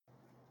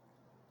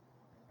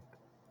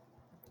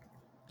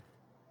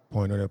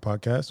Point on It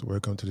podcast.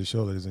 Welcome to the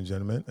show, ladies and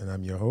gentlemen. And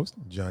I'm your host,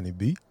 Johnny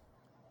B.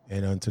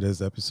 And on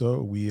today's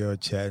episode, we are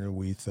chatting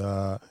with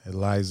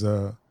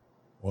Eliza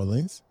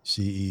Orleans.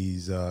 She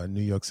is a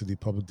New York City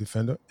public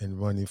defender and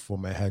running for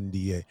Manhattan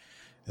DA.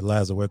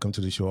 Eliza, welcome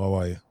to the show. How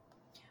are you?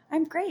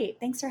 I'm great.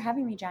 Thanks for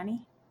having me,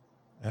 Johnny.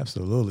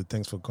 Absolutely.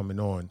 Thanks for coming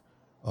on.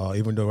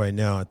 Even though right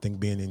now I think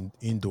being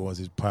indoors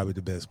is probably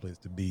the best place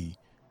to be.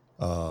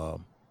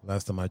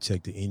 Last time I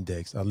checked the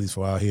index, at least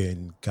for out here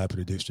in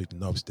Capital District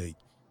and upstate,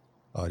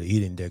 the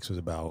heat index was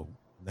about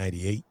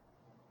 98.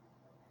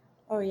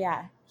 Oh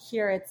yeah,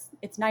 here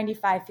it's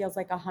 95, feels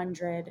like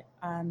 100.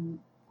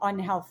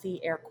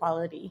 Unhealthy air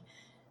quality.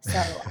 So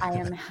I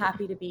am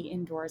happy to be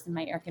indoors in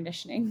my air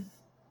conditioning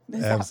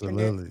this afternoon.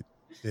 Absolutely.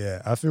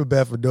 Yeah. I feel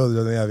bad for those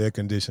that don't have air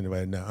conditioning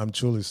right now. I'm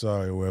truly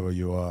sorry wherever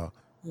you are.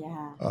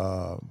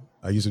 Yeah,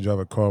 I used to drive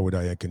a car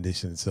without air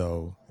conditioning,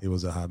 so it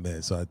was a hot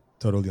mess. So I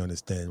totally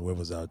understand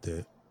whoever's out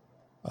there.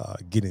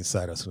 Get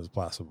inside as soon as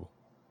possible.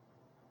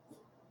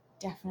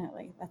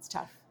 definitely. That's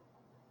tough.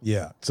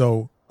 Yeah.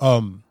 So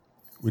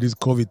with this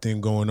COVID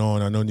thing going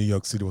on, I know New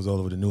York City was all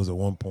over the news at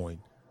one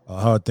point.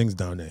 How are things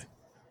down there?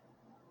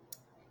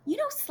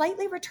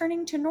 Slightly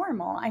returning to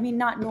normal. I mean,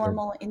 not Okay.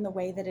 normal in the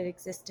way that it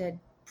existed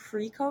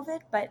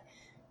pre-COVID, but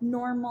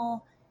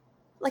normal,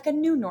 like a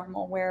new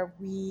normal where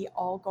we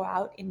all go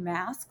out in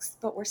masks,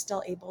 but we're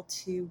still able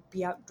to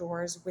be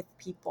outdoors with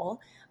people.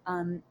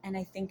 And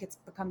I think it's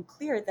become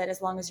clear that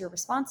as long as you're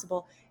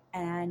responsible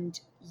and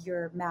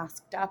you're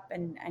masked up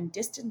and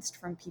distanced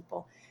from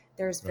people,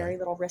 there's Right. very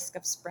little risk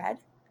of spread.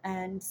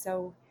 And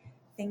so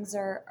things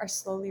are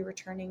slowly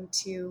returning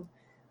to,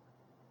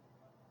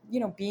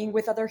 being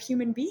with other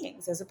human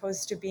beings as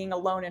opposed to being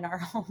alone in our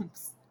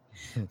homes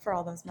for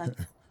all those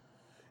months.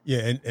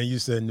 Yeah, and you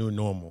said new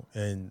normal,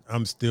 and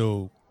I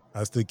still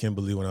can't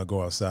believe when I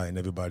go outside and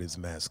everybody's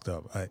masked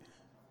up.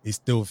 It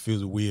still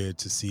feels weird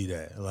to see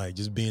that. Like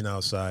just being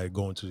outside,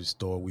 going to the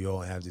store, we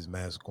all have these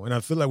masks on. And I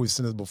feel like we've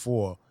seen this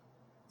before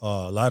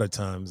a lot of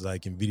times,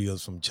 like in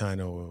videos from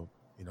China or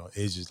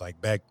Asia's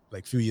like back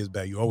like a few years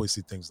back, you always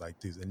see things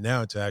like this. And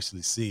now to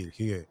actually see it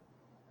here,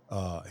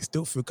 I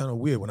still feel kind of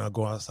weird when I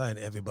go outside and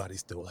everybody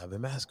still have a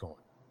mask on.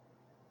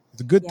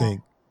 It's a good Yeah,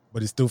 thing,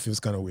 but it still feels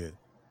kind of weird.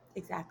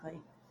 exactly.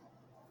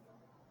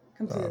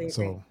 Completely agree.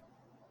 So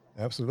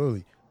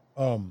absolutely.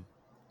 Um,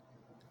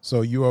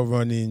 so you are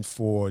running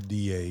for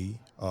DA.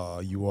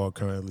 You are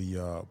currently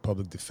a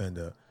public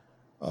defender.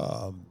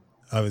 Um,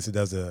 Obviously,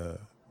 that's a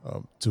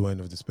two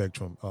end of the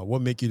spectrum.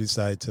 What make you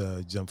decide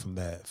to jump from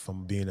that,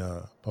 from being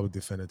a public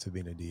defender to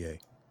being a DA?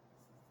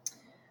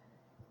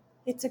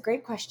 It's a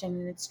great question,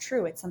 and it's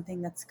true. It's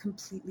something that's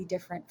completely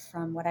different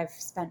from what I've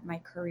spent my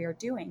career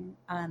doing.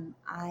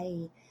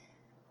 I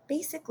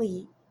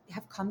basically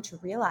have come to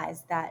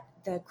realize that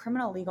the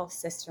criminal legal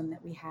system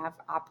that we have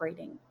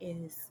operating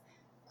is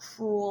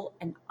cruel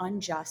and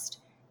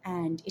unjust,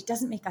 and it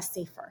doesn't make us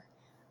safer.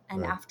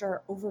 And Right,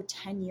 after over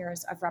 10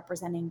 years of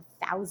representing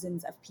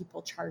thousands of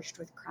people charged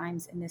with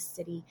crimes in this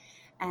city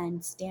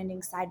and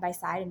standing side by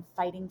side and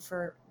fighting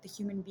for the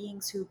human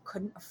beings who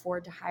couldn't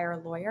afford to hire a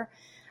lawyer,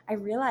 I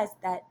realized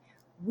that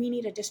we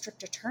need a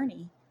district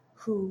attorney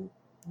who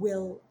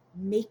will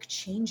make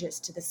changes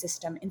to the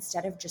system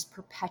instead of just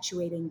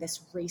perpetuating this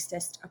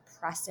racist,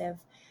 oppressive,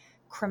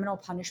 criminal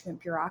punishment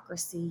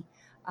bureaucracy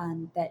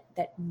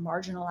that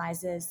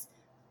marginalizes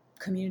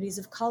communities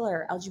of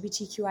color,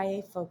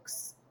 LGBTQIA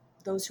folks,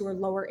 those who are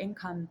lower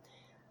income,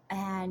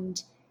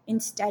 and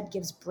instead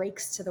gives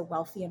breaks to the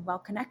wealthy and well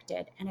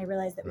connected. And I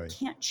realized that we right.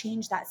 can't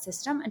change that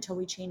system until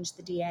we change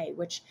the DA,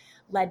 which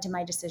led to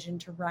my decision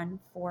to run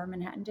for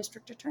Manhattan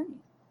District Attorney.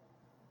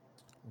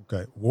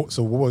 Okay.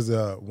 So what was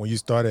when you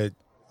started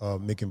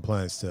making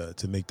plans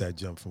to make that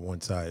jump from one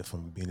side,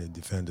 from being a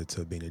defender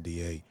to being a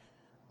DA?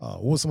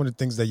 What were some of the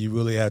things that you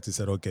really had to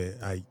say? Okay,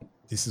 I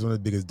this is one of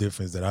the biggest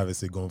difference that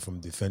obviously going from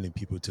defending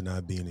people to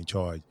not being in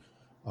charge.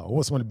 What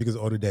was some of the biggest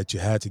order that you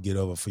had to get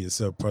over for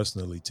yourself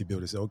personally to be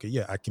able to say, okay,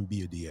 yeah, I can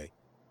be a DA.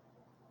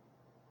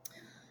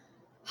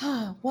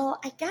 Well,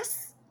 I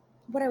guess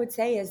what I would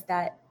say is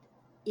that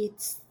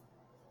it's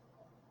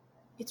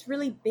it's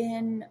really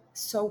been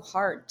so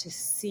hard to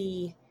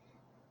see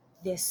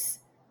this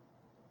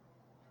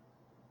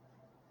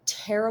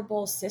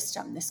terrible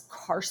system, this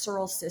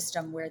carceral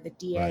system where the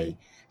Right, DA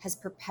has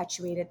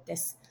perpetuated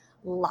this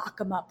lock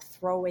them up,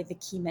 throw away the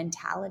key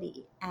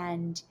mentality.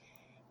 And,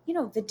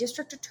 the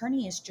district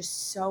attorney is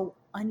just so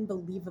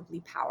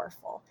unbelievably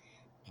powerful.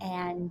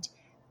 And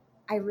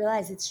I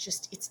realize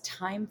it's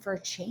time for a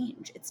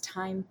change. It's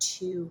time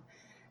to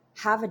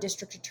have a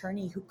district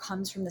attorney who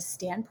comes from the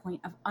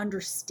standpoint of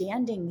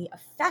understanding the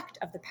effect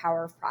of the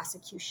power of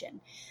prosecution.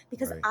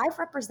 Because right, I've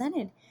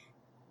represented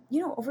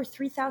over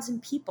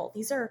 3,000 people.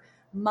 These are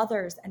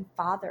mothers and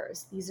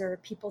fathers. These are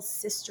people's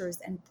sisters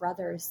and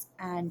brothers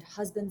and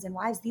husbands and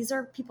wives. These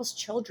are people's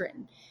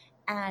children.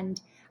 And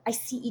I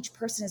see each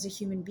person as a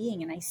human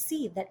being. And I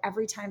see that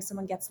every time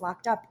someone gets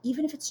locked up,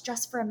 even if it's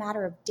just for a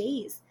matter of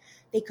days,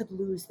 they could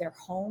lose their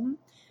home,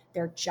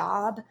 their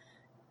job,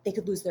 They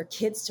could lose their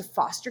kids to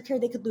foster care.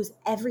 They could lose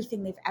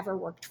everything they've ever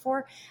worked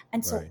for.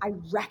 And so Right. I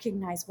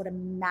recognize what a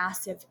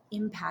massive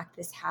impact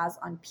this has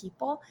on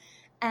people.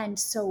 And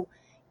so,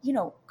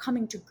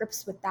 coming to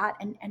grips with that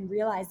and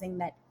realizing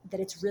that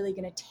it's really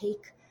going to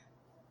take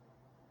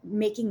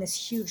making this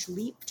huge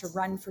leap to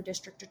run for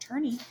district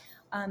attorney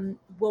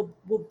will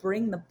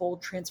bring the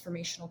bold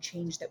transformational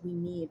change that we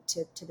need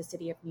to the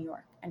city of New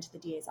York and to the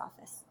DA's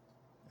office.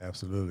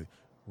 Absolutely.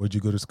 Where'd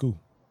you go to school?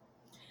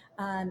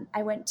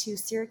 I went to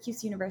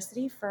Syracuse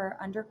University for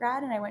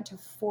undergrad, and I went to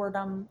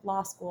Fordham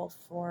Law School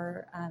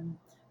for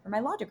my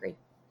law degree.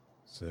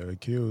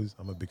 Syracuse.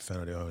 I'm a big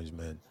fan of the Orange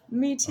Men.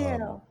 Me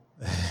too.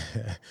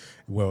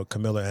 Well,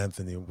 Carmelo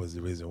Anthony was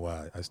the reason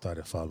why I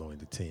started following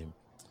the team.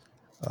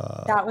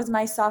 That was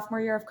my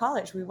sophomore year of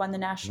college. We won the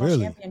national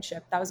Really?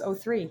 championship. That was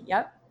 2003.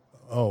 Yep.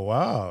 Oh,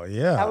 wow.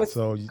 Yeah. That was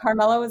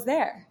Carmelo was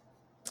there.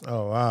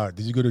 Oh, wow.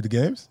 Did you go to the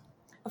games?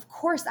 Of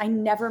course, I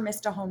never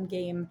missed a home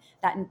game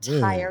that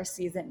entire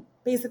season.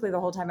 Basically,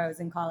 the whole time I was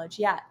in college.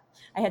 Yeah,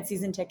 I had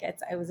season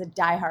tickets. I was a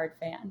diehard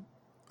fan.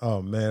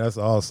 Oh man, that's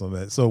awesome,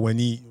 man. So when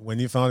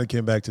he finally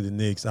came back to the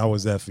Knicks, how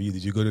was that for you?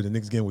 Did you go to the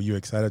Knicks game? Were you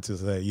excited to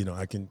say,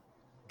 I can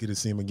get to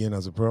see him again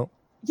as a pro?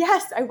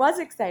 Yes, I was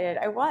excited.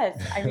 I was.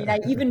 I mean, I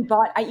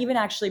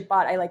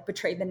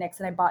betrayed the Knicks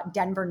and I bought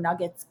Denver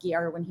Nuggets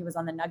gear when he was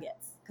on the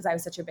Nuggets because I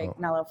was such a big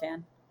Melo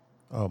fan.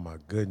 Oh my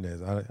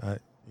goodness.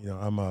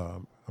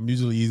 I'm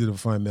usually easy to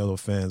find Melo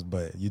fans,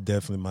 but you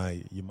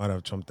might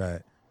have trumped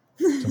that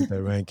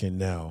ranking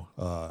now.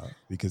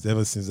 Because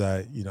ever since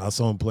I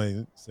saw him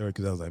playing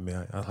Syracuse, I was like,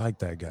 man, I like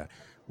that guy.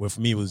 Well,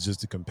 for me, it was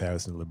just a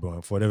comparison to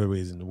LeBron. For whatever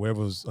reason,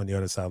 whoever was on the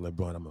other side of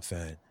LeBron, I'm a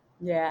fan.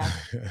 Yeah.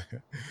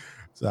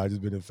 So I've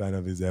just been a fan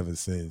of his ever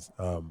since.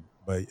 And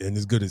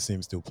it's good to see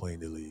him still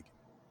playing the league.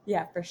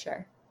 Yeah, for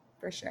sure.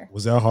 For sure.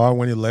 Was that hard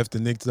when he left the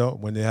Knicks, though?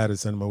 When they had to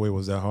send him away,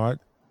 was that hard?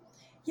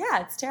 Yeah,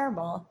 it's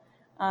terrible.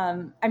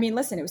 I mean,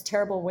 listen, it was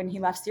terrible when he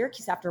left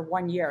Syracuse after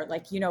 1 year.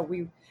 Like,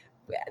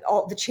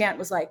 all the chant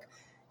was like,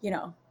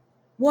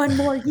 1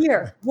 more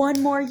year,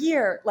 1 more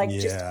year, like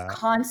just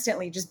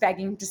constantly just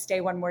begging to stay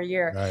 1 more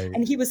year. Right.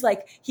 And he was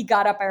like, he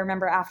got up, I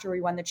remember after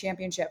we won the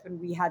championship and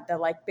we had the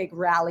like big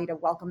rally to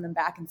welcome them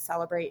back and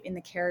celebrate in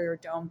the Carrier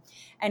Dome.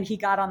 And he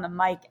got on the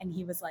mic and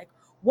he was like,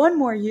 1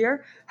 more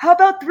year? How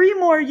about 3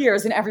 more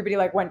years? And everybody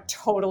like went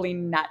totally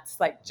nuts,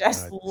 like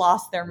just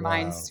lost their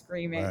minds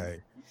screaming. Right.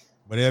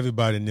 But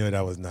everybody knew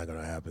that was not going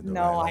to happen. Though,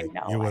 no, right? I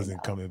know. He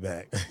wasn't coming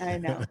back. I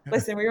know.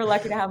 Listen, we were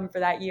lucky to have him for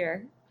that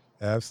year.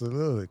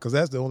 Absolutely. Because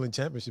that's the only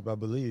championship, I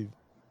believe,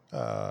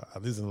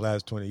 at least in the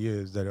last 20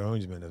 years that the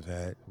Orange Men have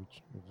had,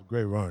 which was a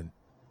great run.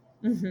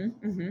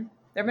 Mm-hmm. Mm-hmm.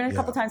 There have been a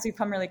couple times we've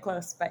come really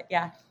close, but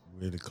yeah.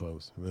 Really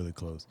close. Really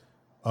close.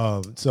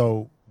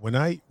 So when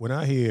I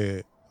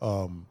hear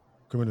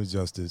criminal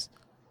justice,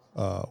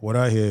 what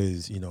I hear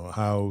is,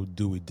 how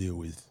do we deal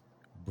with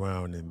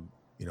brown and,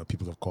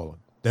 people of color?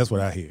 That's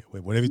what I hear.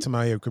 Every time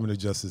I hear criminal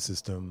justice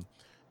system,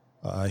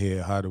 I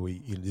hear how do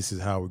we, this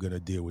is how we're going to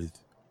deal with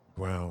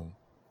brown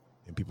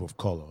and people of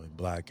color and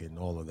black and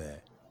all of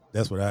that.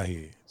 That's what I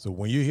hear. So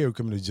when you hear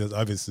criminal justice,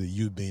 obviously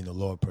you being a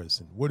law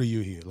person, what do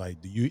you hear?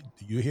 Like, do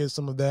you hear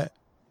some of that?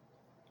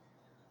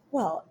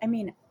 Well, I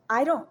mean,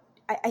 I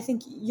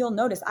think you'll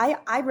notice,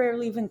 I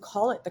rarely even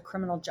call it the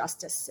criminal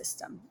justice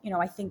system.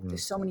 I think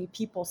there's so many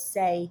people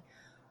say,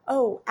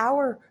 oh,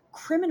 our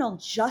criminal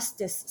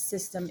justice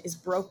system is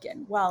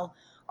broken. Well,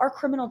 our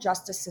criminal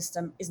justice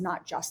system is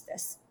not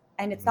justice,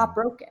 and it's not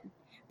broken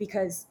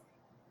because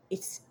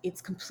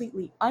it's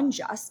completely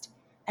unjust,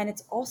 and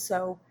it's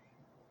also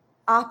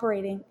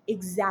operating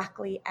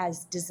exactly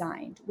as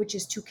designed, which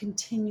is to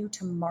continue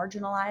to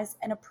marginalize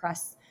and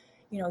oppress,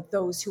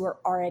 those who are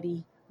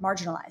already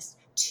marginalized,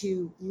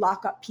 to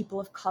lock up people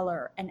of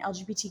color and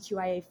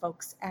LGBTQIA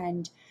folks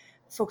and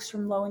folks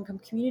from low-income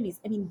communities.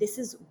 I mean, this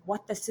is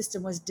what the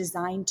system was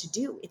designed to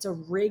do. It's a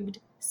rigged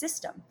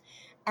system.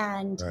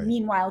 And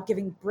meanwhile,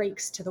 giving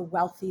breaks to the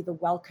wealthy, the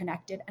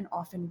well-connected, and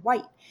often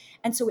white.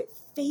 And so it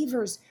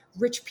favors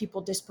rich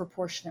people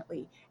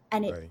disproportionately,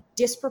 and it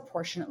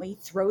disproportionately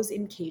throws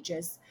in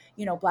cages,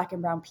 Black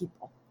and brown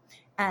people.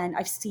 And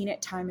I've seen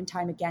it time and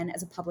time again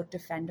as a public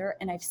defender.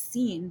 And I've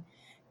seen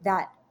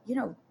that,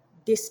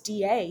 this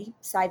DA,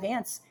 Cy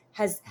Vance,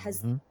 has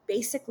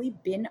basically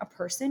been a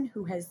person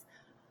who has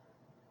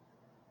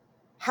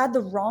had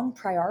the wrong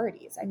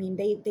priorities. I mean,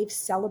 they've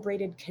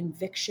celebrated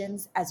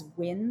convictions as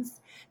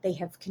wins. They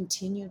have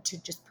continued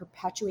to just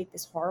perpetuate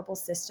this horrible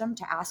system,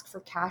 to ask for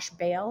cash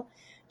bail,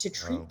 to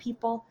treat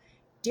people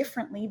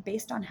differently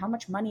based on how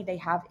much money they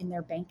have in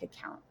their bank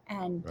account.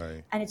 And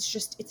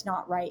it's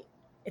not right.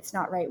 It's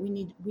not right. We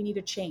need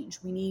a change.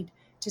 We need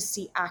to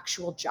see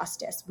actual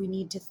justice. We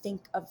need to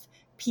think of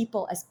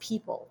people as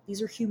people.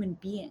 These are human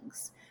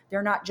beings.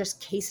 They're not just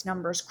case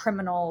numbers,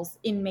 criminals,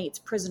 inmates,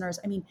 prisoners.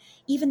 I mean,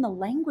 even the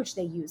language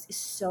they use is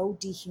so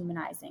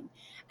dehumanizing.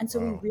 And so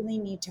we really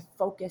need to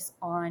focus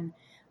on,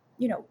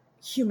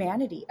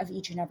 humanity of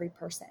each and every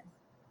person.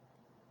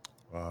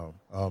 Wow.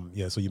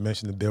 So you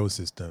mentioned the bail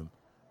system.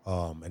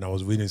 And I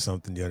was reading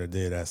something the other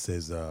day that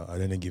says at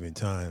any given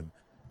time,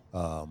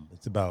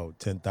 It's about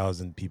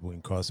 10,000 people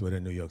incarcerated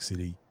in New York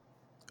City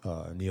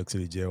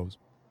jails.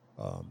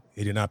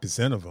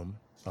 89% of them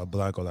are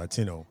Black or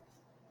Latino,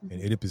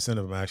 and 80%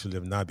 of them actually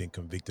have not been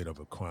convicted of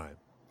a crime.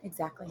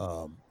 Exactly.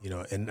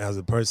 And as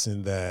a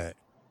person that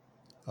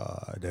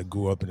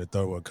grew up in a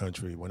third world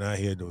country, when I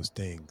hear those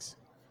things,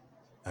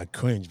 I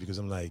cringe because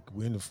I'm like,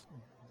 we're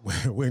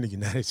in the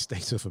United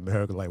States of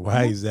America. Like,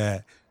 why is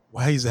that?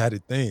 Why is that a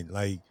thing?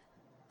 Like,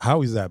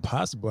 how is that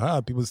possible? How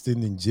are people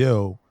sitting in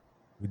jail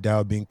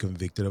without being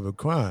convicted of a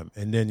crime?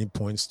 And then it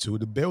points to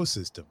the bail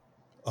system.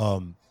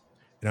 And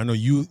I know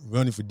you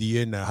running for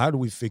DA now. How do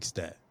we fix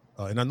that?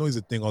 And I know it's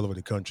a thing all over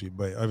the country,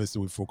 but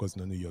obviously we're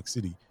focusing on New York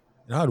City.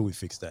 And how do we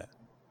fix that?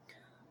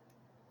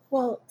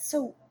 Well,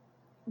 so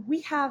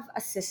we have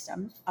a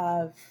system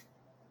of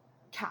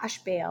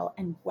cash bail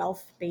and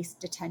wealth-based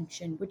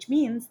detention, which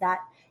means that,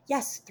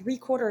 yes,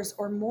 3/4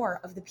 or more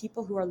of the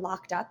people who are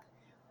locked up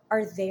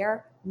are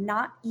there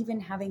not even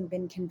having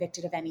been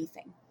convicted of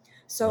anything.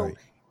 So Right.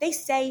 they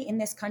say in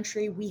this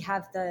country, we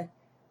have the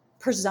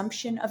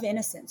presumption of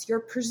innocence.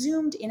 You're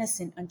presumed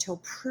innocent until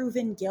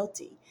proven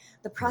guilty.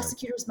 The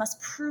prosecutors must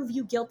prove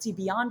you guilty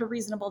beyond a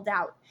reasonable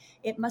doubt.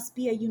 It must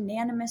be a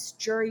unanimous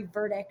jury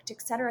verdict,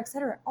 et cetera, et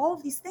cetera. All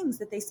of these things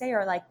that they say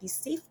are like these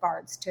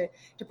safeguards to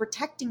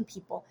protecting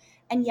people.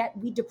 And yet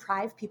we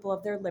deprive people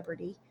of their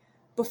liberty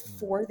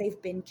before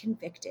they've been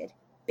convicted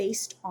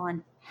based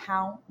on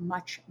how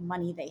much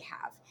money they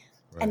have.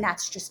 Right. And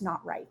that's just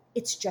not right.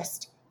 It's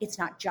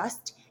not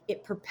just.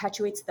 It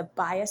perpetuates the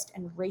biased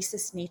and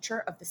racist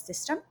nature of the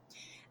system.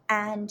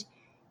 And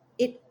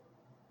it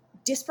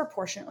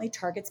disproportionately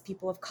targets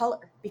people of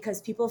color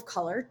because people of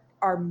color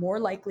are more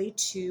likely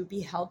to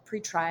be held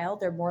pretrial.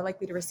 They're more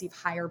likely to receive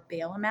higher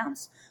bail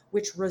amounts,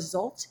 which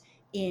result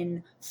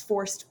in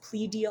forced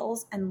plea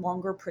deals and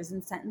longer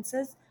prison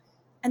sentences.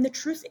 And the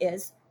truth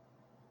is,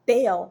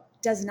 bail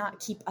does not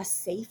keep us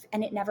safe,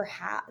 and it never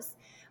has.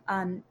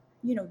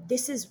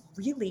 This is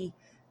really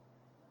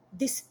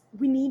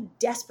we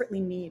desperately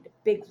need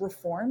big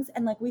reforms.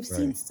 And like we've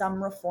seen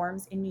some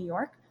reforms in New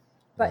York,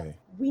 but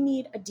we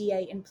need a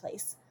DA in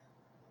place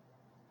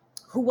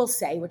who will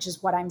say, which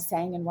is what I'm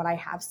saying and what I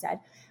have said,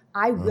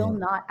 I will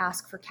not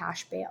ask for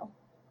cash bail.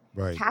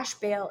 Right. Cash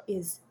bail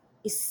is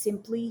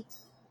simply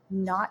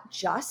not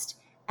just,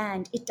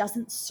 and it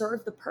doesn't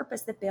serve the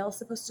purpose that bail is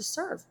supposed to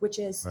serve, which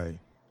is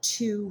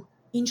to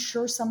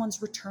ensure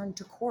someone's return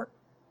to court.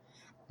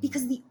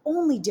 Because the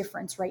only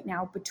difference right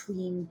now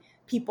between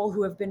people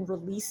who have been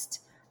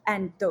released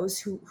and those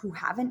who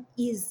haven't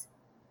is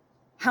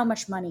how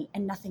much money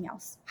and nothing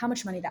else, how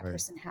much money that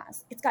person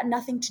has. It's got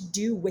nothing to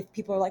do with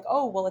people are like,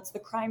 oh, well, it's the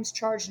crimes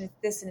charged and it's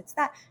this and it's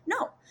that.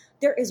 No,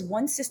 there is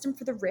one system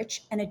for the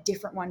rich and a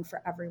different one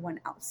for everyone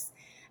else.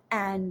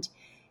 And,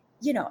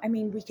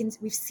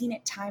 we've seen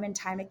it time and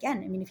time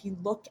again. I mean, if you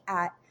look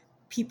at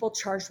people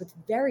charged with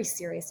very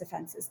serious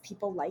offenses,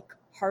 people like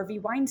Harvey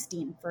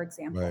Weinstein, for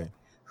example,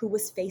 who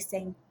was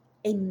facing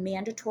a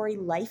mandatory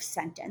life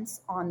sentence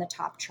on the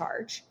top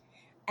charge.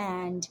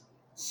 And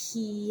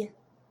he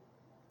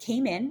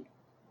came in,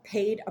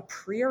 paid a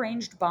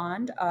prearranged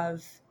bond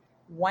of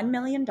 $1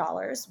 million,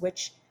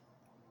 which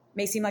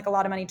may seem like a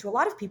lot of money to a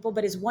lot of people,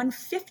 but is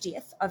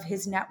 1/50th of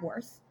his net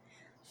worth.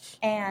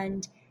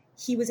 And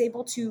he was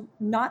able to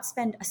not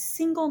spend a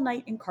single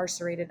night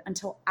incarcerated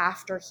until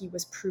after he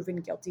was proven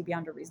guilty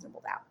beyond a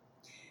reasonable doubt.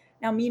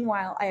 Now,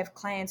 meanwhile, I have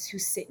clients who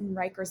sit in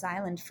Rikers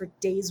Island for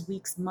days,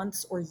 weeks,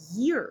 months, or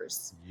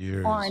years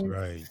on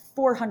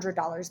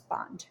 $400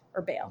 bond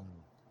or bail,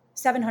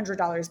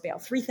 $700 bail,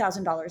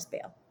 $3,000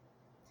 bail.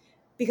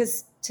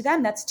 Because to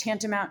them, that's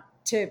tantamount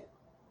to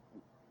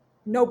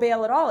no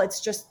bail at all. It's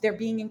just they're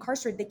being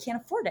incarcerated. They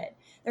can't afford it.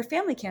 Their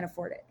family can't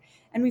afford it.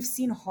 And we've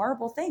seen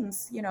horrible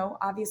things.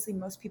 Obviously,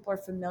 most people are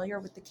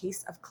familiar with the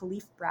case of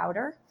Kalief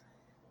Browder,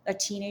 a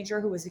teenager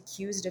who was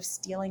accused of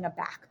stealing a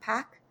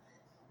backpack.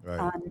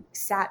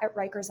 Sat at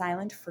Rikers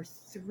Island for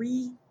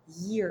 3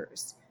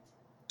 years,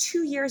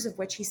 2 years of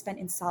which he spent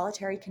in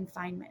solitary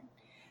confinement.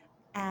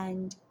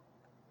 And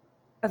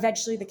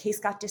eventually the case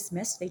got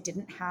dismissed. They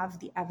didn't have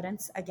the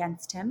evidence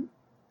against him.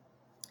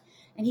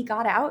 And he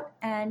got out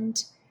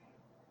and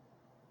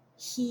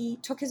he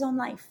took his own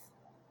life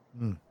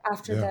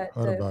after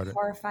the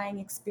horrifying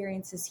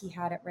experiences he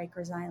had at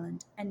Rikers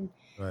Island. And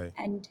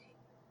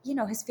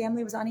his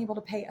family was unable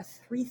to pay a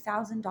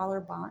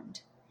 $3,000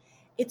 bond.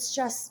 It's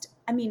just,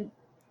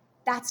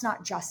 that's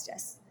not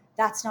justice.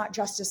 That's not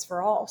justice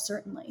for all,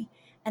 certainly.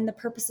 And the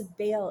purpose of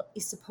bail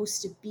is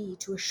supposed to be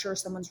to assure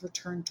someone's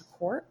return to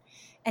court.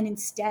 And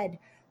instead,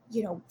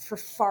 for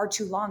far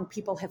too long,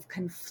 people have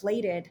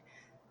conflated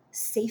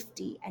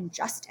safety and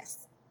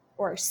justice,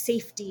 or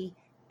safety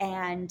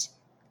and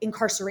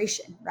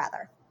incarceration,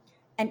 rather.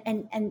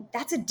 And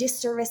that's a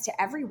disservice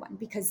to everyone,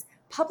 because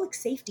public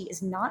safety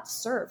is not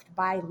served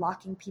by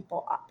locking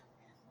people up.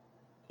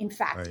 In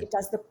fact, it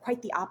does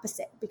quite the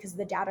opposite, because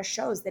the data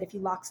shows that if you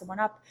lock someone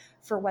up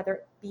for whether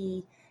it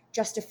be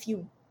just a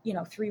few,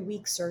 3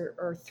 weeks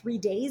or 3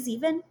 days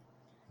even,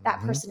 that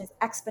person is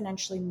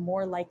exponentially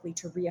more likely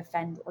to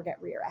reoffend or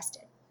get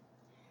rearrested.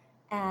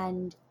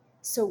 And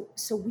So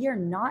we are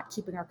not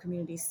keeping our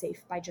communities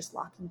safe by just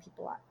locking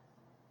people up.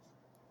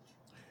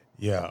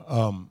 Yeah.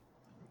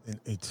 And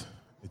it's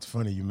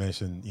funny you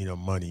mentioned,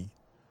 money.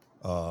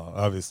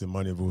 Obviously,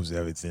 money rules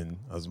everything.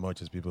 As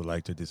much as people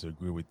like to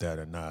disagree with that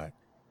or not,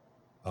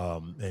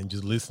 and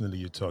just listening to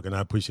you talk, and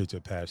I appreciate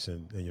your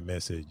passion and your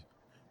message.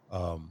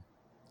 Um,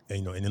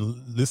 and and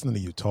then listening to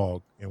you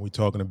talk, and we're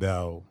talking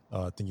about,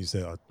 I think you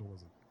said, what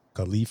was it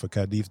Khalif or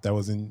Kadif that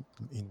was in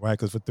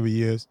Rikers for 3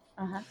 years.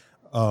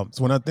 Uh-huh.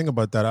 So when I think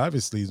about that,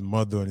 obviously his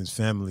mother and his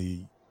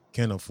family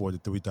can't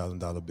afford the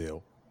 $3,000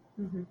 bill.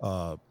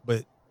 Mm-hmm.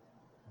 But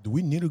do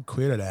we need to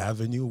create an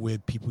avenue where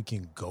people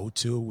can go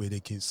to, where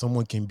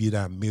someone can be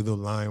that middle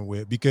line,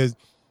 where, because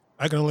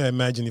I can only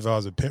imagine if I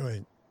was a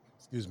parent,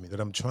 excuse me, that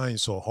I'm trying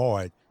so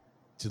hard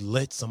to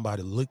let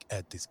somebody look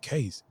at this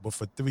case, but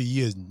for 3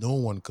 years no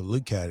one could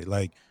look at it.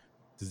 Like,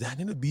 does that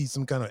need to be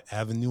some kind of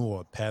avenue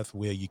or a path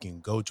where you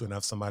can go to and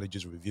have somebody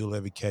just reveal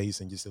every case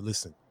and just say,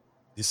 listen,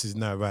 this is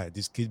not right.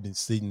 This kid's been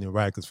sitting in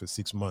Rikers for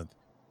 6 months.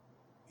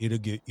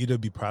 Either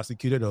be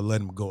prosecuted or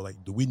let him go.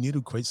 Like, do we need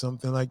to create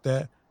something like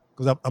that?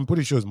 Because I'm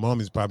pretty sure his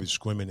mom is probably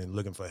screaming and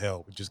looking for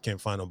help, but just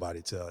can't find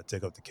nobody to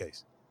take up the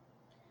case.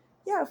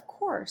 Yeah, of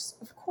course,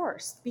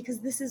 because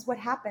this is what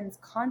happens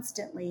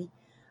constantly,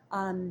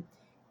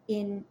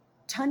 in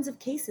tons of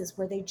cases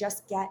where they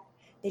just get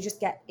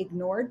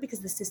ignored because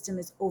the system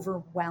is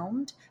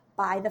overwhelmed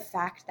by the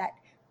fact that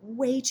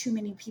way too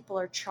many people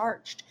are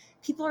charged.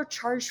 People are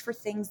charged for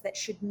things that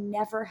should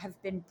never have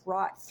been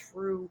brought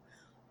through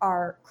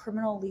our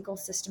criminal legal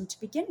system to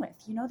begin with.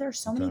 There are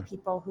so many Okay.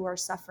 people who are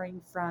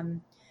suffering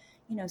from,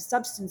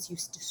 substance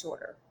use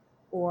disorder,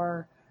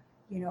 or,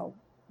 you know,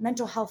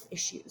 mental health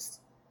issues,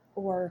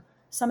 or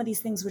some of these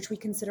things which we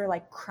consider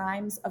like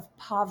crimes of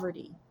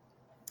poverty.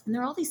 And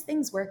there are all these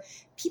things where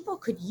people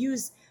could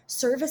use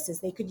services,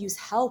 they could use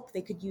help,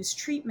 they could use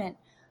treatment.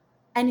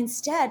 And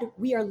instead,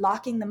 we are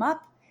locking them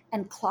up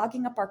and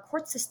clogging up our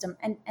court system.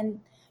 And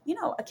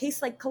a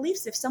case like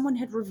Khalif's, if someone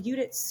had reviewed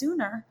it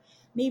sooner,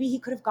 maybe he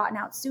could have gotten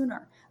out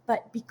sooner.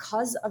 But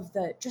because of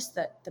the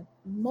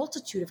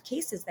multitude of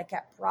cases that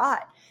get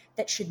brought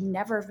that should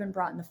never have been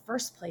brought in the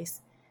first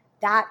place,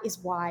 that is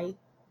why,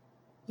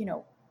 you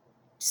know,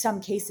 some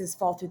cases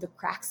fall through the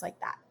cracks like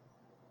that.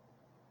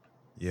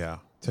 Yeah,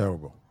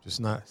 terrible. It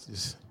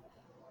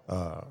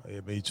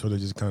made sure to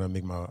just kind of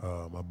make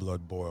my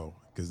blood boil,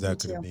 because Me that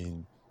too.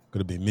 could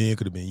have been me, it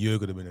could have been you, it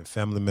could have been a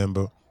family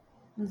member.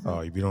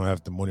 Hmm. If you don't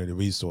have the money or the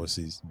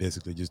resources,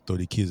 basically just throw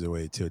the kids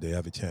away till they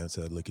have a chance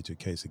to look at your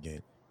case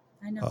again.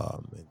 I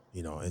know.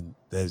 And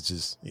that's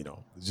just,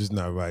 it's just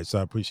not right. So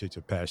I appreciate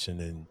your passion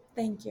and,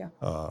 Thank you.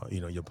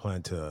 your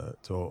plan to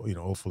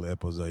hopefully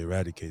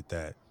eradicate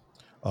that.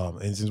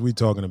 And since we're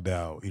talking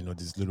about,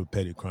 these little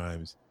petty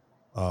crimes,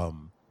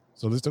 um,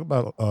 so let's talk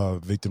about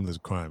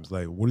victimless crimes.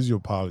 Like, what is your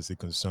policy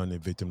concerning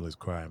victimless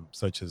crime,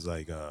 such as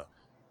like,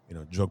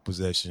 drug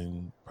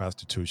possession,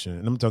 prostitution?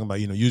 And I'm talking about,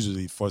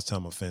 usually first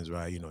time offense,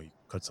 right? You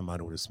cut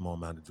somebody with a small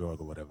amount of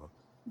drug or whatever.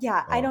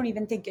 Yeah, I don't Um,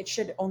 even think it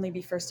should only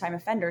be first time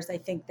offenders. I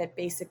think that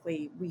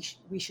basically we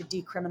should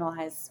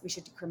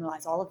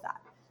decriminalize all of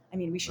that. I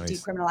mean, we should nice.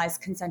 decriminalize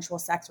consensual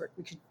sex work.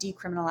 We should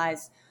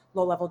decriminalize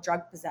low level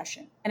drug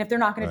possession. And if they're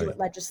not going to do Right. it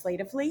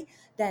legislatively,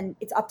 then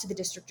it's up to the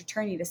district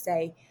attorney to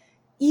say,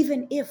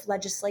 even if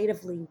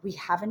legislatively we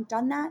haven't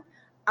done that,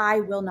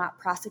 I will not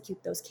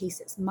prosecute those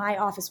cases. My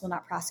office will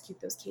not prosecute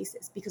those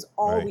cases, because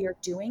all Right. we are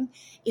doing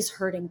is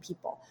hurting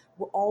people.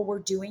 All we're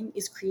doing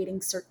is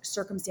creating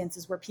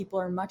circumstances where people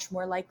are much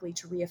more likely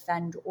to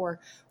reoffend, or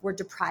we're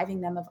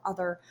depriving them of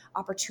other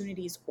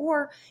opportunities,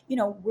 or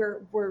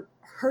we're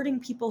hurting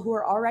people who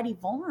are already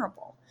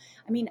vulnerable.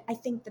 I mean, I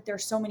think that there are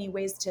so many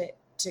ways to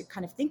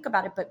kind of think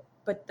about it,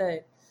 but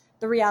the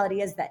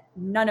reality is that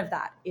none of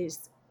that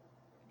is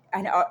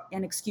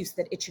an excuse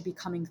that it should be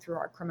coming through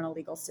our criminal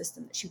legal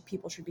system, that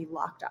people should be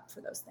locked up for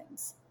those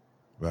things.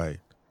 Right.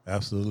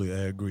 Absolutely.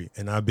 I agree.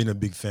 And I've been a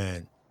big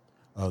fan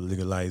of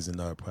legalizing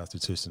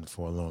prostitution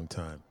for a long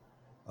time.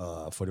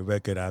 For the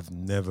record, I've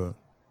never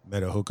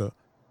met a hooker,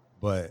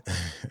 but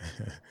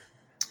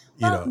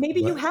Well, maybe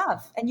you but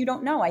have and you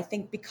don't know. I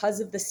think because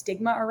of the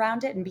stigma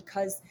around it, and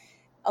because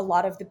a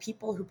lot of the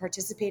people who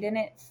participate in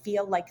it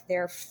feel like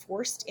they're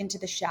forced into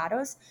the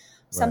shadows,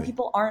 some right,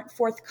 people aren't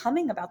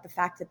forthcoming about the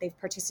fact that they've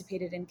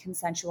participated in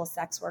consensual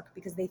sex work,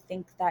 because they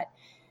think that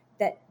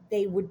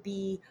they would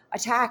be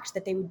attacked,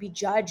 that they would be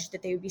judged,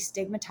 that they would be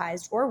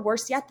stigmatized, or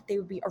worse yet, that they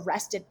would be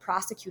arrested,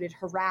 prosecuted,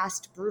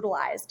 harassed,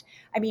 brutalized.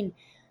 I mean,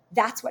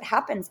 that's what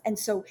happens. And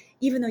so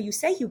even though you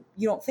say you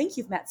don't think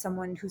you've met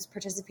someone who's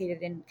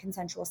participated in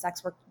consensual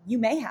sex work, you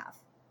may have.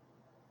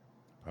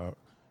 uh,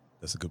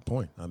 that's a good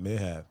point. I may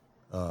have.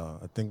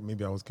 I think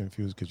maybe I was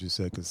confused because you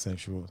said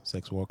consensual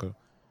sex worker.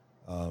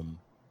 Um,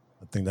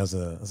 I think that's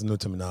a new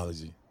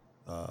terminology.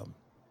 Um,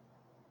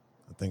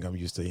 I think I'm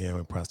used to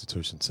hearing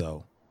prostitution.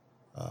 So,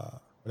 but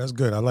that's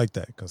good. I like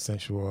that,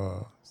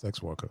 consensual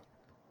sex worker.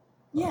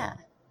 Yeah. Um,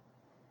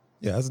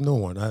 yeah, that's a new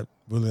one. I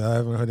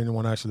haven't heard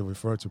anyone actually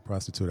refer to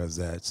prostitute as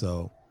that.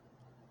 So,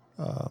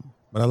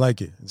 but I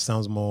like it. It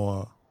sounds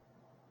more,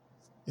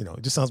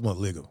 it just sounds more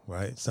legal,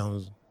 right? Just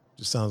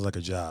sounds like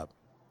a job.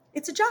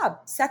 It's a job.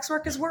 Sex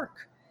work is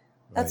work.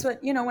 That's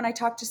Right. what, when I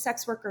talk to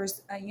sex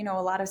workers, a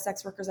lot of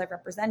sex workers I've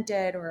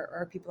represented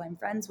or people I'm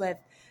friends with,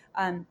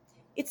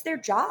 it's their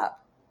job.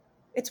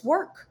 It's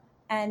work.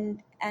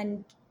 And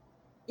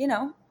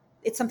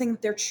it's something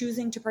that they're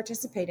choosing to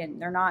participate in.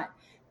 They're not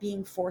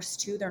being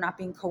forced to, they're not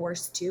being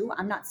coerced to.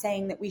 I'm not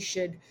saying that we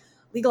should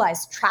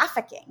legalize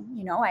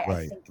trafficking. I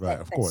Right. think Right.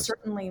 Of that course.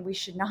 certainly we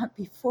should not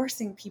be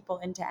forcing people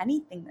into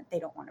anything that they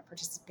don't want to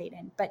participate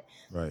in. But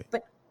Right.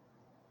 but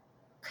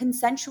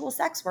consensual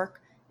sex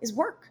work is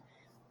work.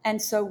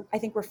 And so I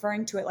think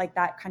referring to it like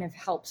that kind of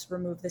helps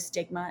remove the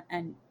stigma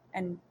and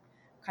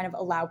kind of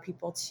allow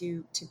people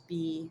to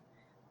be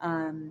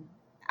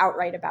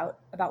outright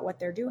about what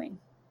they're doing.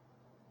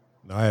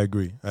 No, I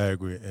agree.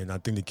 And I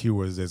think the key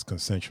word is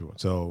consensual.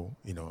 So,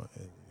 if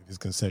it's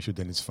consensual,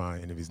 then it's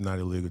fine. And if it's not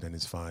illegal, then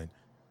it's fine.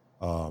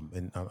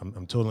 And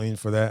I'm totally in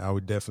for that. I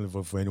would definitely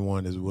vote for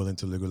anyone that's willing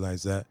to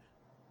legalize that,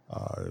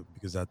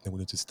 because I think we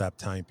need to stop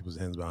tying people's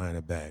hands behind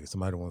their back. If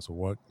somebody wants to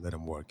work, let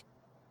them work.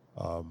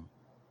 Um,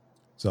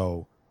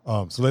 so,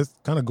 so let's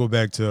kind of go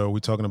back to, we're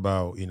talking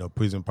about,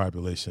 prison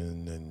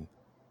population and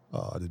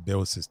the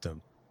bail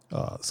system.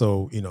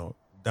 So,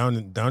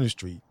 down the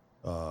street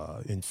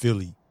in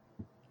Philly,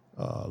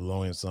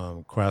 Lawrence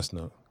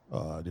Krasner,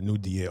 the new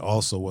DA,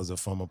 also was a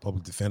former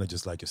public defender,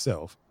 just like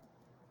yourself.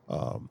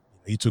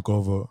 He took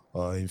over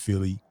in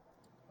Philly,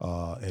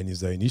 and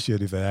his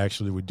initiative had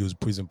actually reduced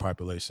prison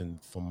population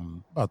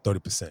from about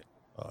 30%.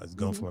 It's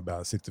gone from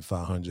about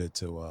 6,500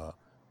 to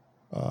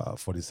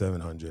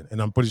 4,700.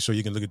 And I'm pretty sure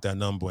you can look at that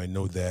number and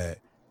know that,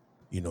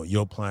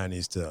 your plan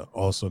is to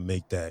also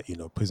make that,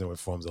 prison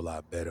reforms a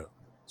lot better.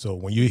 So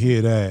when you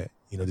hear that,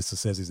 the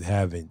success is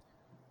having,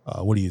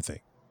 what do you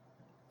think?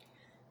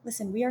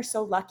 Listen, we are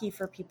so lucky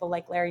for people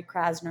like Larry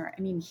Krasner.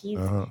 I mean,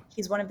 Uh-huh.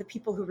 he's one of the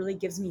people who really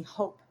gives me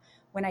hope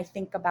when I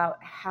think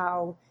about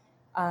how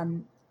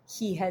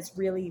he has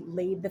really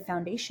laid the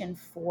foundation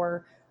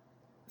for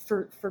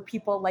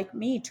people like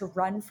me to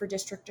run for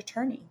district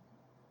attorney.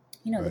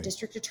 The Right.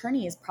 district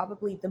attorney is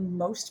probably the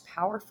most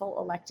powerful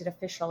elected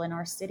official in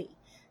our city.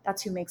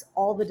 That's who makes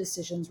all the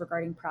decisions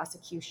regarding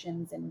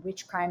prosecutions and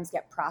which crimes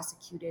get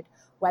prosecuted,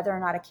 whether or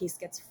not a case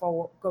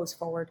goes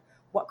forward,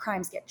 what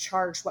crimes get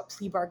charged, what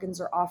plea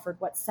bargains are offered,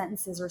 what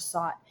sentences are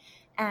sought.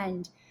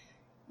 And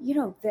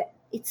that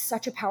it's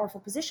such a powerful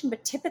position,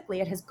 but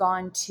typically it has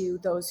gone to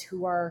those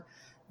who are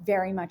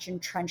very much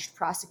entrenched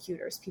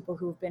prosecutors, people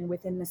who've been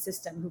within the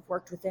system, who've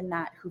worked within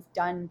that, who've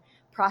done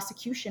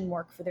prosecution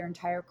work for their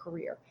entire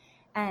career.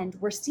 And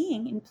we're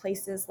seeing in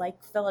places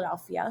like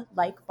Philadelphia,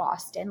 like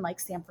Boston, like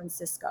San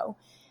Francisco,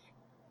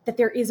 that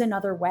there is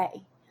another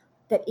way,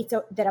 that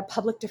that a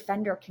public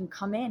defender can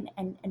come in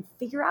and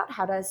figure out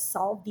how to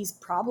solve these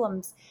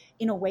problems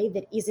in a way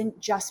that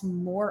isn't just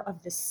more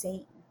of the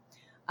same.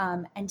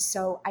 And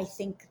so I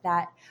think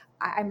that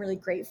I'm really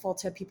grateful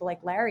to people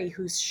like Larry,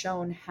 who's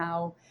shown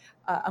how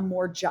a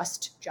more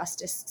just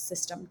justice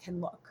system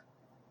can look.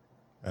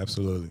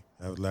 Absolutely.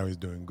 Larry's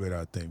doing great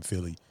out there in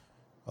Philly.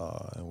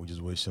 And we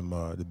just wish him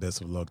the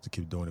best of luck to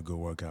keep doing the good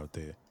work out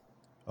there.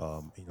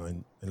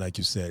 And like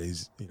you said,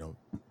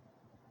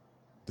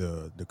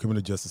 the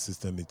criminal justice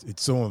system,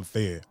 it's so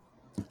unfair.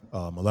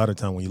 A lot of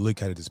time when you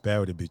look at the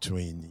disparity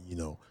between,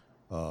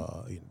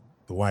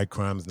 the white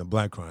crimes and the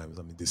black crimes,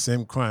 I mean, the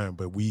same crime,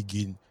 but we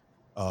getting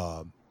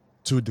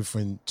two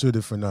different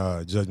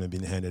judgment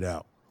being handed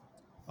out.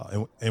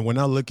 And when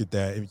I look at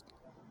that,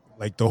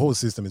 like the whole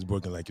system is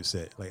broken, like you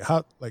said.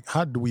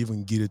 How do we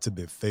even get it to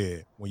be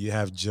fair when you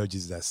have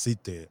judges that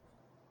sit there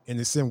in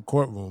the same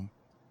courtroom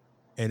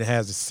and it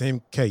has the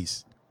same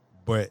case,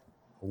 but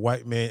a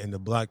white man and a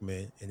black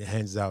man, and it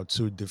hands out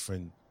two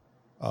different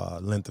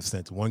length of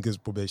sentence. One gets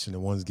probation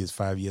and one gets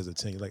 5 years or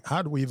 10. Like,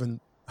 how do we even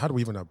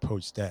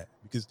approach that?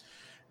 Because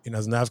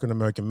as an African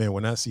American man,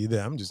 when I see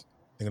that, I'm just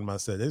thinking to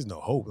myself, there's no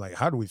hope. Like,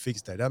 how do we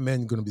fix that? That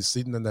man's going to be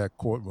sitting in that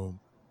courtroom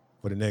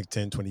for the next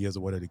 10, 20 years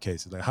or whatever the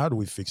case is. Like, how do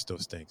we fix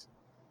those things?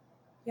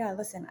 Yeah,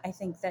 listen, I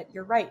think that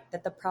you're right,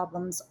 that the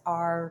problems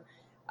are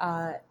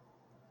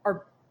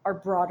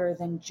broader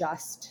than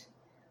just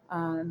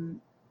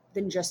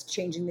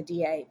changing the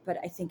DA, but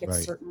I think it's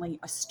Right. certainly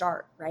a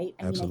start, right?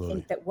 I mean, I Absolutely.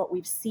 think that what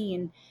we've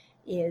seen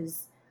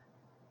is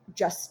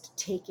just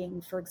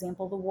taking, for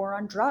example, the war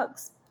on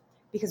drugs,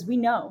 because we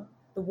know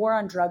the war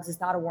on drugs is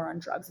not a war on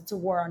drugs, it's a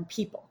war on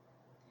people.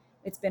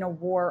 It's been a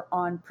war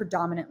on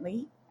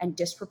predominantly and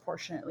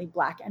disproportionately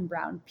Black and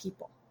brown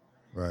people.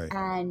 Right.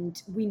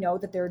 And we know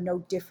that there are no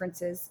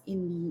differences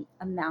in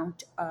the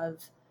amount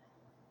of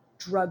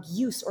drug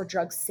use or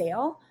drug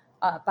sale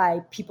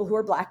by people who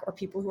are Black or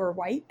people who are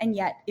white. And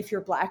yet, if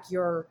you're Black,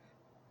 you're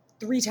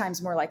 3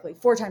 times more likely,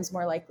 4 times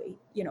more likely,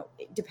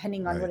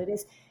 depending on Right. what it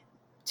is,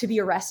 to be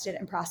arrested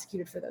and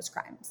prosecuted for those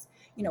crimes.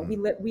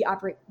 We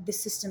operate, the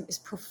system is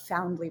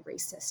profoundly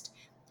racist.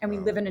 And we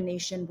live in a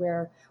nation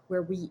where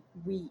we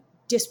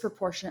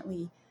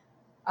disproportionately,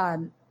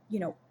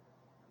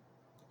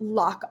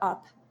 lock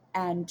up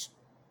and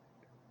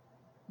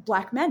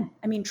Black men.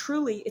 I mean,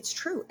 truly, it's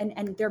true.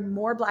 And there are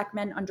more Black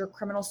men under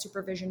criminal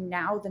supervision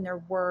now than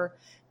there were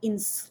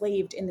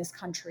enslaved in this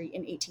country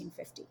in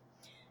 1850.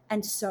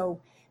 And so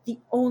the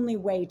only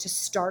way to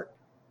start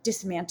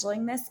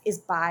dismantling this is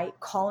by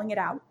calling it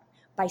out,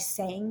 by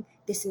saying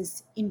this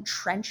is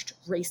entrenched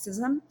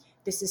racism,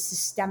 this is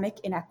systemic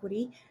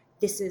inequity,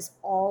 this is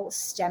all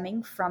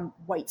stemming from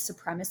white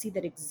supremacy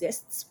that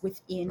exists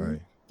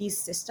within these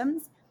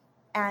systems.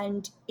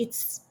 And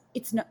it's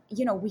not,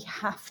 we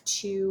have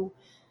to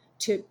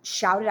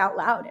shout it out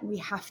loud, and we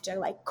have to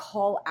like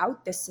call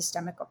out this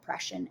systemic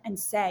oppression and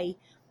say,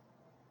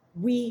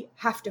 we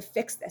have to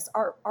fix this.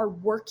 Our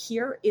work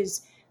here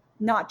is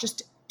not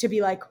just to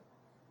be like,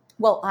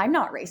 well, I'm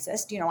not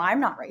racist, I'm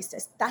not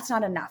racist. That's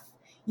not enough.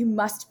 You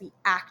must be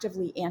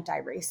actively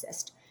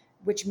anti-racist,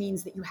 which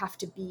means that you have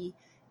to be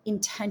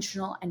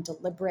intentional and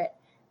deliberate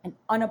and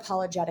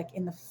unapologetic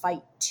in the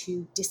fight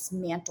to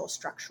dismantle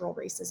structural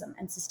racism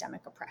and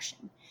systemic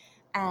oppression.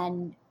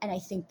 And I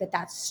think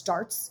that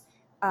starts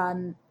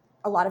a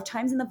lot of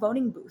times in the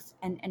voting booth,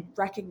 and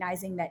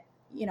recognizing that,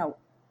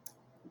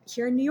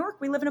 here in New York,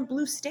 we live in a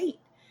blue state,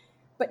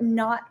 but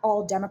not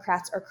all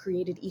Democrats are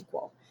created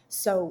equal.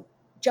 So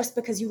just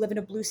because you live in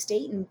a blue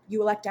state and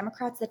you elect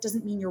Democrats, that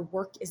doesn't mean your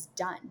work is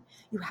done.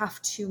 You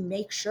have to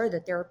make sure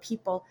that there are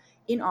people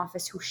in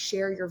office who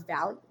share your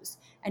values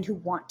and who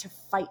want to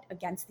fight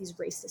against these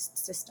racist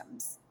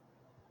systems.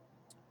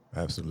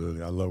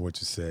 Absolutely. I love what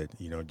you said.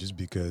 Just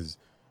because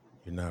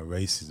you're not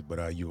racist, but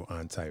are you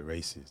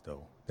anti-racist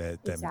though?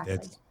 Exactly.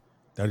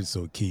 That is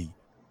so key,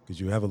 because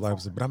you have a lot of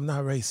people, but I'm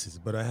not racist,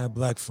 but I have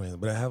Black friends,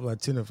 but I have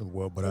Latino from the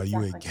world, but are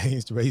you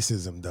against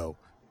racism though?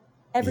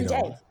 Every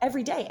day.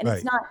 And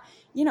it's not,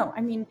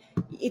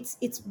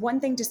 it's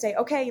one thing to say,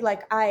 okay,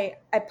 like I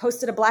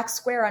posted a black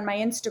square on my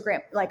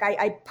Instagram. Like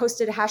I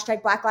posted a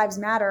hashtag Black Lives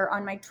Matter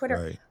on my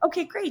Twitter. Right.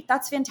 Okay, great.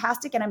 That's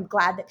fantastic. And I'm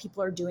glad that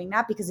people are doing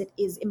that, because it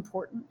is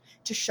important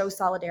to show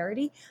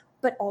solidarity,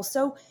 but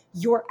also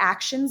your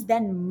actions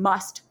then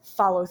must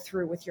follow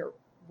through with your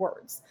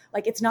words.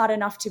 Like, it's not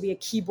enough to be a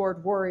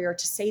keyboard warrior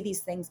to say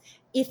these things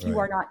if you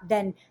are not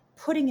then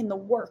putting in the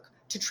work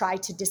to try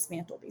to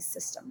dismantle these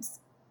systems.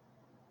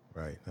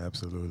 Right.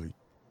 Absolutely.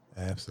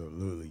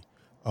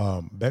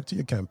 Back to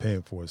your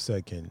campaign for a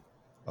second.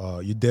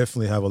 You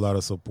definitely have a lot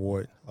of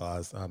support.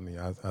 I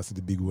see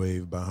the big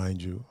wave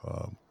behind you.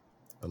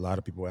 A lot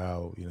of people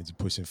out, just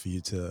pushing for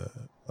you to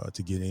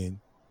get in.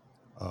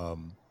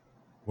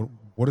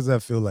 What does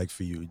that feel like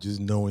for you? Just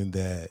knowing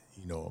that,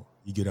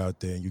 you get out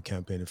there and you're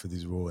campaigning for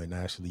this role, and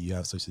actually you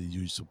have such a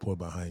huge support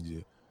behind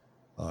you.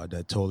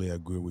 That totally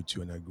agree with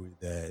you, and I agree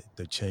that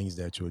the change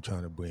that you're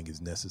trying to bring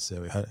is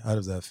necessary. How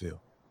does that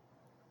feel?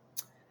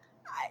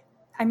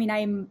 I mean,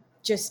 I'm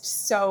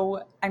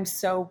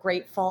so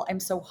grateful. I'm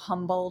so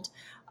humbled.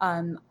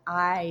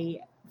 I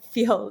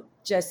feel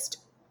just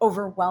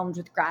overwhelmed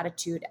with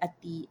gratitude at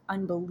the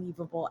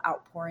unbelievable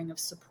outpouring of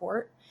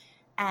support.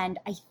 And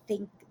I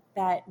think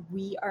that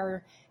we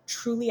are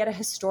truly at a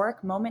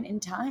historic moment in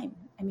time.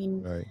 I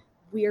mean,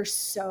 we are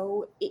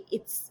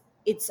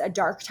it's a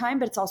dark time,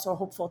 but it's also a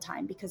hopeful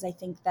time, because I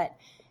think that,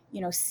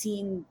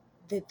 seeing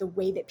the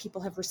way that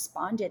people have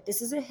responded,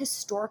 this is a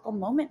historical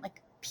moment.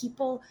 Like,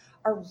 people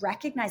are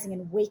recognizing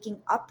and waking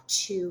up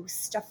to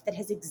stuff that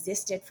has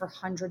existed for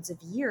hundreds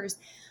of years.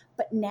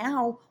 But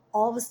now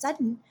all of a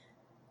sudden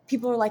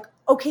people are like,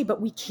 okay, but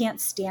we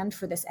can't stand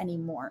for this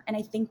anymore. And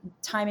I think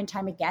time and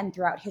time again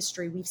throughout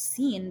history, we've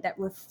seen that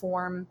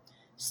reform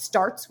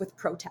starts with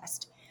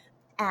protest.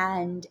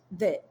 And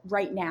that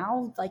right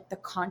now, like, the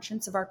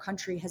conscience of our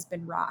country has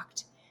been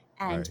rocked,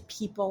 and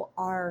people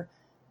are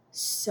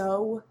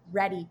so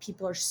ready.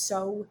 People are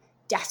so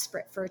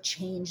desperate for a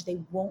change. They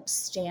won't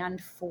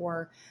stand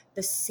for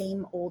the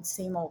same old.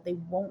 They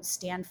won't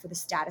stand for the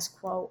status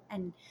quo.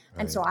 And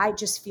so I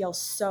just feel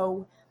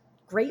so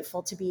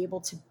grateful to be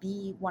able to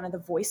be one of the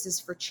voices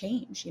for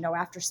change,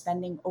 after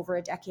spending over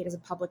a decade as a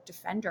public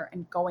defender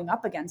and going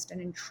up against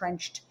an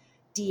entrenched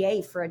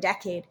DA for a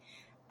decade,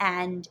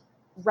 and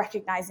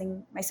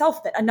recognizing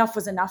myself that enough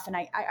was enough, and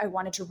I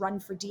wanted to run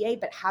for DA,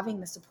 but having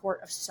the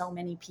support of so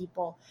many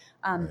people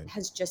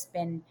has just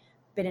been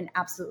an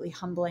absolutely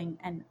humbling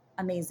and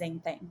amazing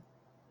thing.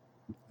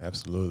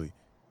 Absolutely.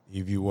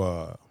 If you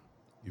weren't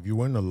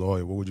a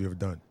lawyer, what would you have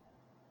done?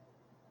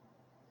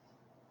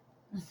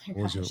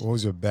 What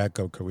was your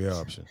backup career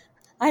option?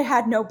 I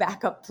had no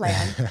backup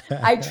plan.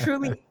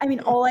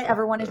 All I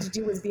ever wanted to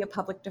do was be a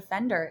public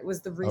defender. It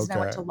was the reason I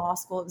went to law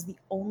school. It was the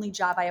only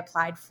job I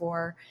applied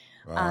for.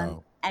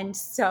 Wow. And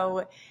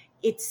so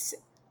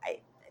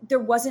there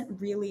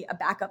wasn't really a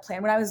backup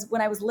plan. When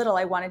I was little,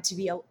 I wanted to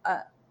be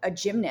a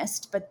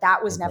gymnast, but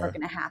that was never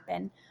going to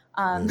happen.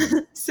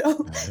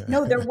 So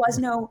no, there was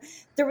no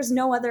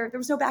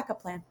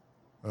backup plan.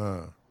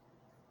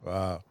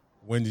 Wow.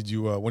 When did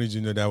you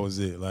know that was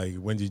it? Like,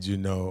 when did you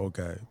know,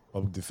 okay,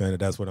 public defender,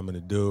 that's what I'm going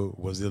to do?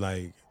 Was it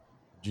like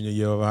junior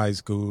year of high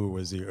school?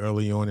 Was it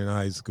early on in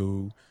high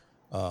school?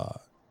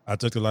 I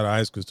talk to a lot of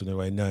high school students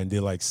right now, and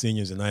they're like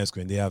seniors in high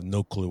school, and they have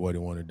no clue what they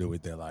want to do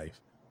with their life.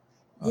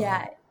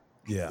 I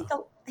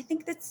I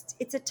think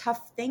it's a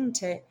tough thing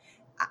to.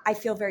 I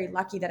feel very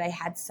lucky that I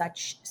had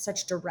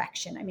such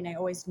direction. I mean, I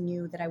always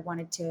knew that I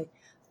wanted to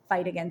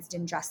fight against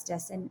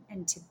injustice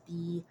and to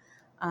be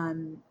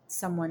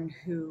someone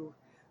who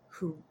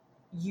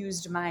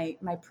used my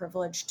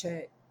privilege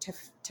to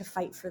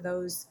fight for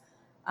those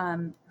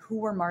who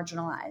were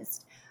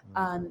marginalized.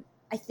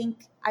 I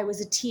think I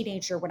was a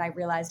teenager when I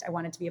realized I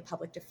wanted to be a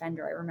public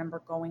defender. I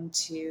remember going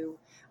to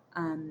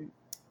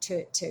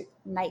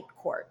night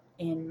court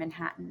in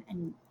Manhattan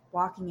and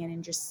walking in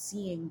and just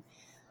seeing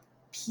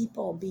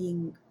people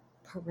being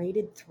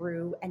paraded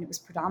through, and it was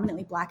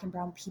predominantly Black and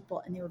brown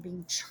people, and they were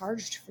being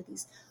charged for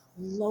these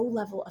low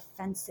level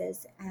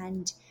offenses,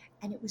 and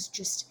it was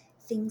just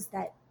things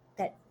that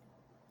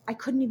I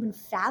couldn't even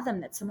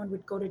fathom that someone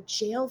would go to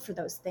jail for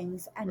those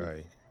things, and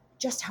Right.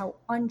 just how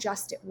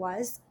unjust it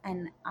was.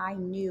 And I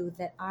knew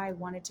that I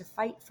wanted to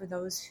fight for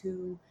those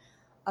who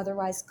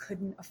otherwise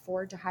couldn't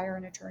afford to hire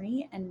an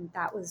attorney, and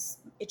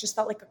it just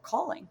felt like a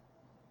calling.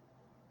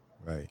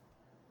 Right.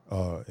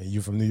 And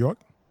you from New York?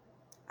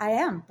 I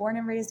am born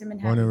and raised in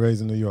Manhattan. Born and raised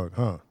in New York,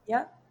 huh?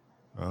 Yep.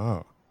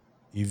 Oh.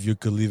 If you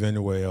could live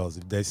anywhere else,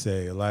 if they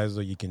say,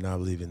 Eliza, you cannot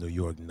live in New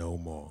York no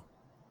more,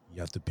 you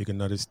have to pick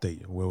another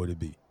state, where would it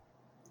be?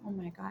 Oh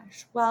my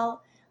gosh.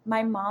 Well,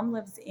 my mom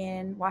lives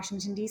in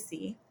Washington,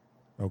 D.C.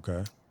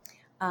 Okay.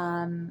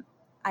 I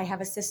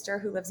have a sister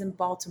who lives in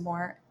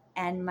Baltimore,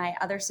 and my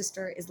other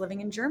sister is living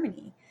in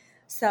Germany.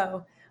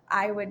 So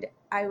I would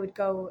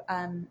go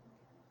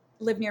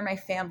live near my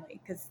family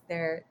because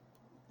they're,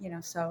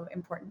 so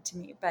important to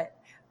me. But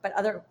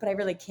I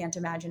really can't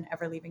imagine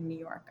ever leaving New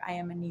York. I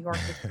am a New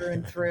Yorker through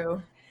and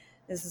through.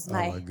 This is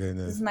my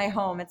goodness. This is my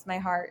home. It's my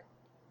heart.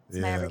 It's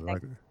my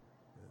everything.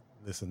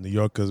 Listen, New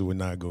Yorkers would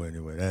not go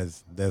anywhere.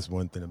 That's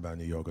one thing about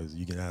New Yorkers.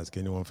 You can ask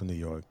anyone from New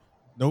York.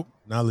 Nope,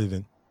 not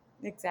living.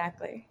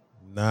 Exactly.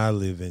 Not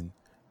living.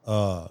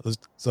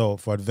 So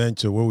for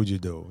adventure, what would you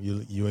do?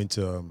 You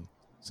into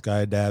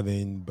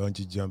skydiving,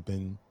 bungee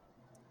jumping,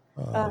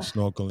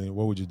 snorkeling?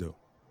 What would you do?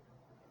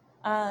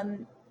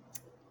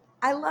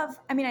 I love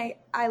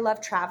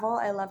travel.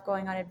 I love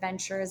going on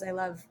adventures. I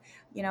love,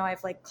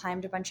 I've like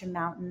climbed a bunch of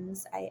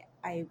mountains.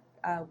 I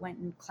went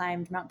and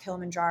climbed Mount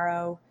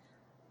Kilimanjaro.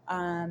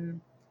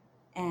 And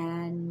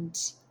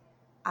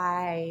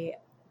I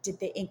did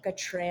the Inca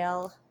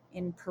Trail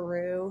in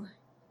Peru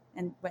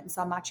and went and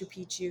saw Machu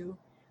Picchu.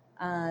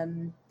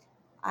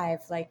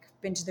 I've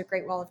been to the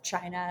Great Wall of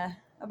China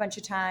a bunch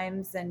of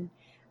times, and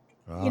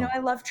I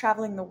love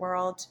traveling the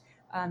world,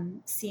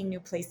 seeing new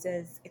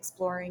places,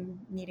 exploring,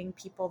 meeting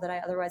people that I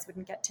otherwise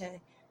wouldn't get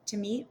to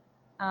meet.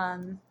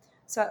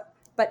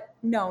 But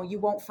no, you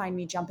won't find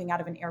me jumping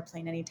out of an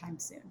airplane anytime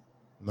soon.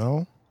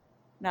 No,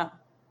 not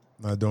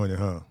doing it,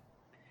 huh?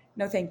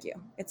 No, thank you.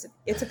 It's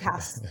a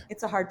pass.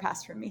 It's a hard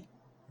pass for me.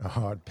 A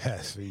hard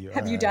pass for you.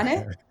 Have you done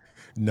it?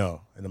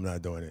 No, and I'm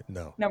not doing it.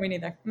 No. No, me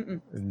neither. No,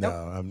 nope.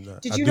 I'm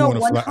not. Did you know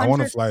 100? I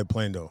want to fly a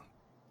plane though.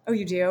 Oh,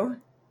 you do?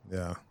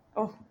 Yeah.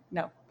 Oh,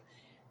 no.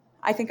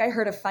 I think I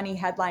heard a funny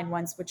headline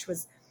once, which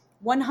was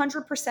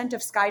 100%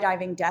 of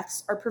skydiving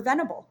deaths are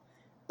preventable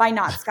by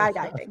not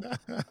skydiving.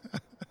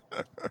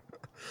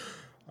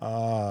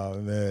 Oh,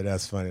 man,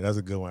 that's funny. That's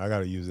a good one. I got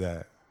to use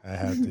that. I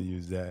have to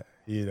use that.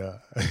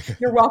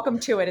 You're welcome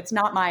to it. It's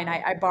not mine.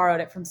 I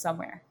borrowed it from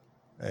somewhere.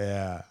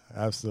 Yeah,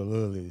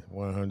 absolutely.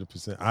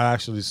 100%. I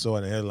actually saw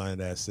an headline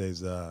that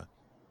says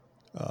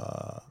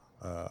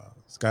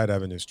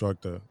skydiving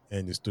instructor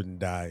and the student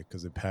died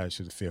because the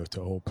parachute failed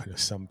to open or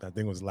something. I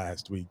think it was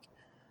last week.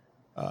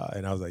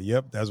 And I was like,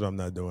 yep, that's why I'm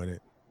not doing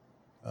it.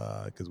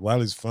 Because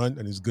while it's fun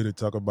and it's good to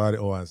talk about it,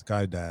 I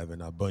skydive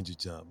and I bungee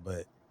jump.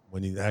 But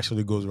when it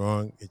actually goes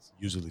wrong, it's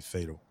usually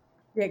fatal.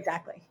 Yeah,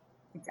 exactly.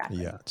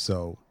 Yeah.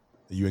 So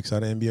are you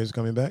excited NBA is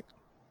coming back?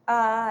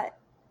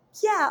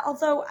 Yeah,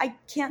 although I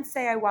can't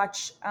say I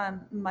watch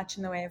much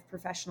in the way of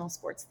professional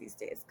sports these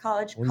days.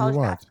 College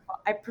basketball.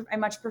 I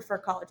much prefer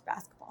college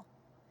basketball.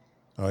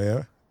 Oh,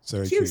 yeah?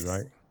 Syracuse,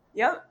 right?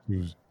 Yep.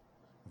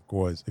 Of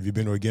course. Have you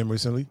been to a game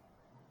recently?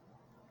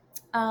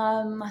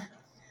 I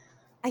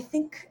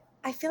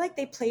feel like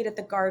they played at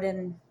the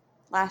Garden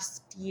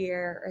last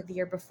year or the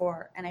year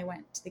before, and I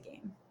went to the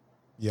game.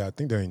 Yeah, I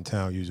think they're in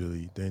town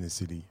usually. They're in the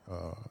city.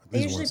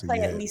 They usually play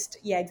at least,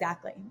 yeah,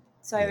 exactly.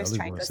 So I always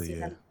try and go see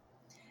them.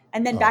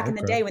 And then back in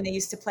the day when they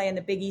used to play in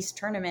the Big East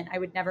tournament, I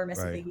would never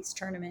miss a Big East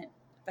tournament.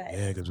 But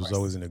yeah, because it was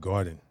always in the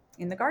Garden.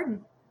 In the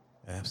Garden.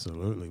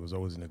 Absolutely, it was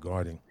always in the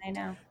Garden. I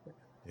know.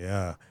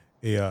 Yeah.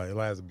 Hey,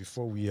 Eliza,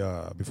 before we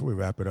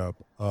wrap it up,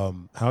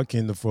 how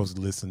can the folks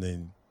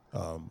listening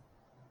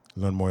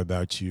learn more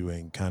about you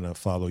and kind of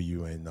follow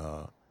you and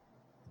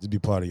just be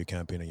part of your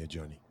campaign and your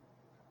journey?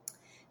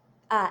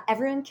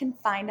 Everyone can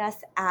find us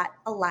at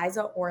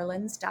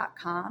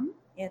ElizaOrlins.com.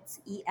 It's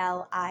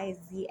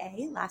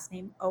ELIZA, last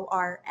name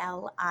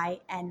ORLINS.com.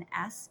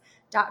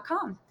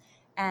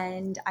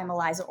 And I'm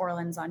Eliza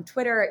Orlins on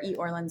Twitter,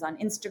 eOrlins on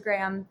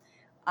Instagram.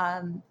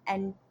 And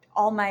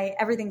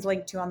everything's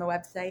linked to on the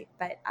website,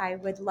 but I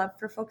would love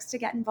for folks to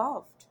get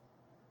involved.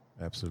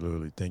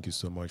 Absolutely. Thank you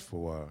so much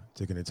for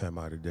taking the time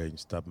out today and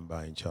stopping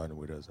by and chatting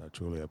with us. I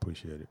truly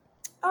appreciate it.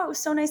 Oh, it was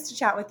so nice to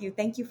chat with you.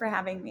 Thank you for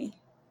having me.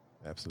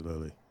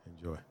 Absolutely.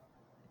 Enjoy.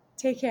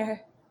 Take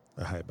care.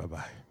 All right. Bye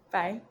bye.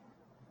 Bye.